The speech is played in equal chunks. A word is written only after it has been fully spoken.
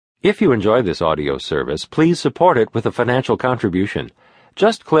If you enjoy this audio service, please support it with a financial contribution.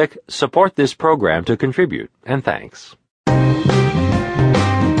 Just click Support This Program to contribute, and thanks.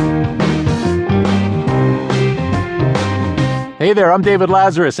 Hey there, I'm David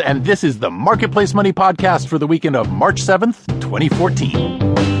Lazarus, and this is the Marketplace Money Podcast for the weekend of March 7th,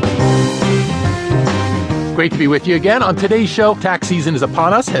 2014. Great to be with you again. On today's show, tax season is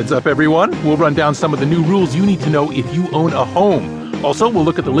upon us. Heads up, everyone. We'll run down some of the new rules you need to know if you own a home. Also, we'll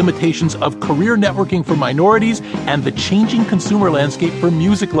look at the limitations of career networking for minorities and the changing consumer landscape for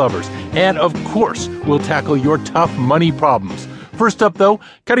music lovers. And, of course, we'll tackle your tough money problems. First up, though,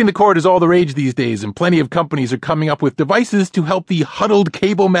 cutting the cord is all the rage these days, and plenty of companies are coming up with devices to help the huddled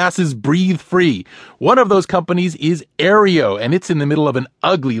cable masses breathe free. One of those companies is Aereo, and it's in the middle of an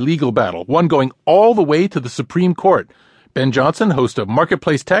ugly legal battle, one going all the way to the Supreme Court. Ben Johnson, host of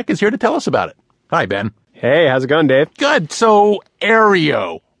Marketplace Tech, is here to tell us about it. Hi, Ben. Hey, how's it going, Dave? Good. So,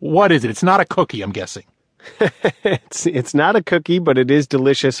 Aereo, what is it? It's not a cookie, I'm guessing. It's not a cookie, but it is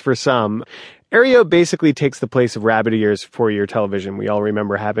delicious for some. Aereo basically takes the place of rabbit ears for your television. We all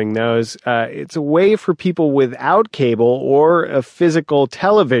remember having those. It's a way for people without cable or a physical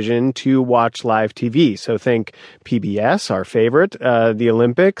television to watch live TV. So think PBS, our favorite, the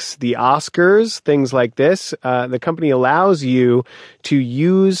Olympics, the Oscars, things like this. The company allows you to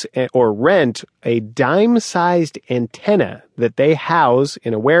use or rent a dime-sized antenna that they house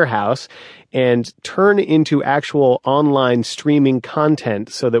in a warehouse and turn into actual online streaming content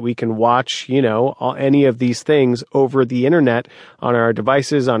so that we can watch, any of these things over the internet on our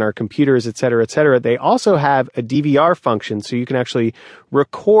devices, on our computers, et cetera, et cetera. They also have a DVR function, so you can actually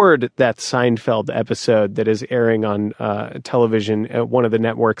record that Seinfeld episode that is airing on television at one of the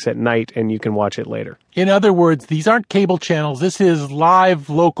networks at night, and you can watch it later. In other words, these aren't cable channels. This is live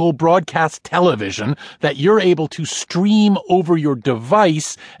local broadcast television that you're able to stream over your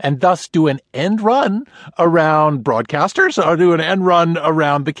device and thus do an end run around broadcasters or do an end run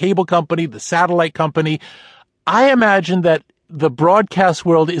around the cable company, the satellite company. I imagine that the broadcast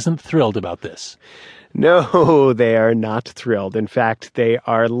world isn't thrilled about this. No, they are not thrilled. In fact, they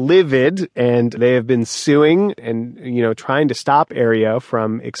are livid, and they have been suing and, trying to stop Aereo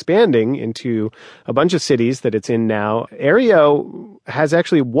from expanding into a bunch of cities that it's in now. Aereo has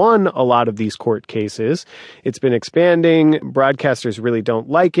actually won a lot of these court cases. It's been expanding. Broadcasters really don't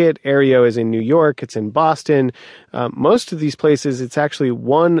like it. Aereo is in New York. It's in Boston. Most of these places, it's actually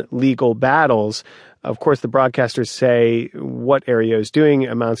won legal battles. Of course, the broadcasters say what Aereo is doing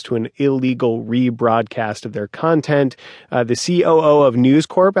amounts to an illegal rebroadcast of their content. The COO of News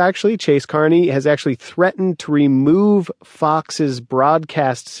Corp, actually, Chase Carney, has actually threatened to remove Fox's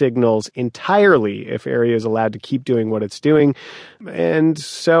broadcast signals entirely if Aereo is allowed to keep doing what it's doing. And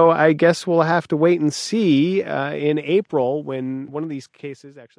so I guess we'll have to wait and see in April when one of these cases actually